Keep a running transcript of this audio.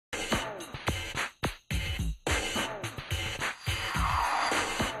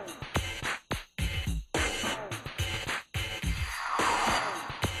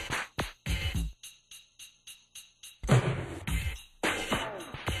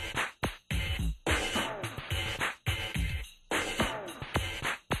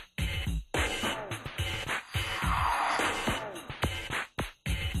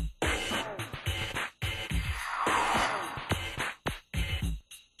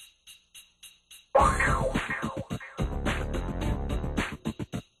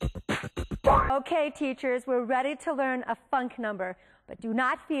Okay, teachers, we're ready to learn a funk number, but do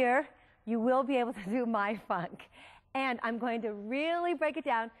not fear, you will be able to do my funk. And I'm going to really break it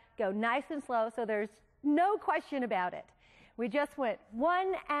down, go nice and slow, so there's no question about it. We just went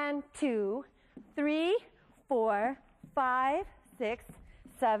 1 and 2, 3, 4, 5, 6,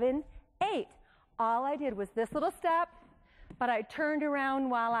 7, 8. All I did was this little step, but I turned around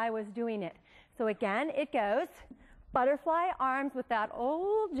while I was doing it. So again, it goes butterfly arms with that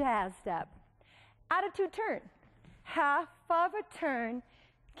old jazz step. Attitude turn, half of a turn,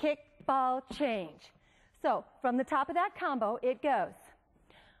 kick, ball, change. So from the top of that combo, it goes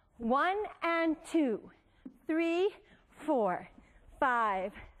 1 and 2, 3, 4,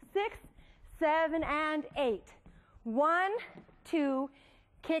 5, 6, 7, and 8. 1, 2,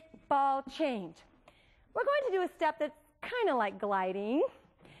 kick, ball, change. We're going to do a step that's kind of like gliding.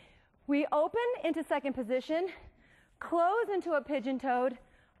 We open into second position, close into a pigeon toed,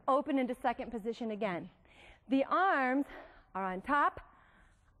 open into second position again. The arms are on top,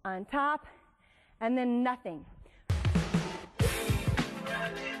 and then nothing.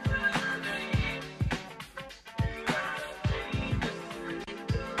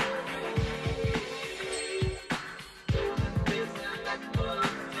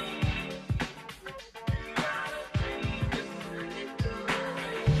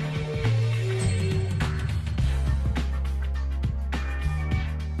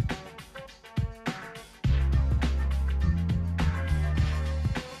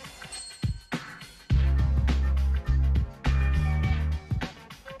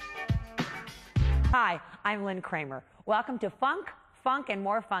 Hi, I'm Lynn Kramer. Welcome to Funk, Funk, and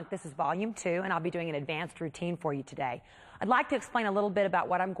More Funk. This is Volume 2, and I'll be doing an advanced routine for you today. I'd like to explain a little bit about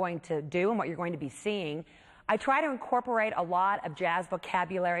what I'm going to do and what you're going to be seeing. I try to incorporate a lot of jazz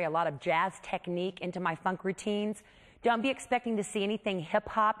vocabulary, a lot of jazz technique into my funk routines. Don't be expecting to see anything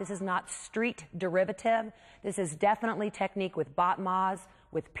hip-hop. This is not street derivative. This is definitely technique with battements,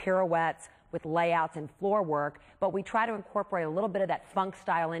 with pirouettes, with layouts and floor work, but we try to incorporate a little bit of that funk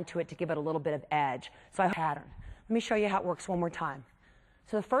style into it to give it a little bit of edge. So I have a pattern. Let me show you how it works one more time.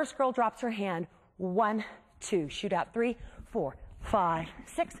 So the first girl drops her hand, 1, 2, shoot out 3, 4, 5,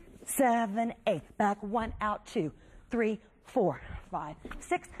 6, 7, 8, back 1, out 2, 3, 4, 5,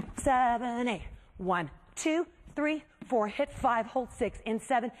 6, 7, 8, 1, 2, 3, 4, hit 5, hold 6, in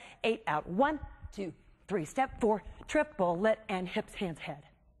 7, 8, out 1, 2, 3, step 4, triple it, and hips, hands, head.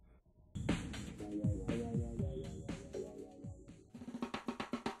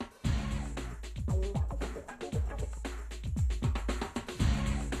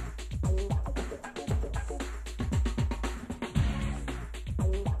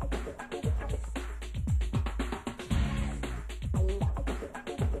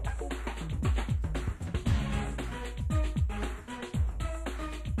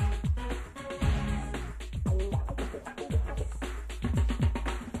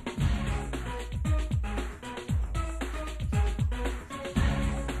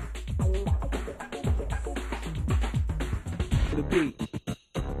 The beat.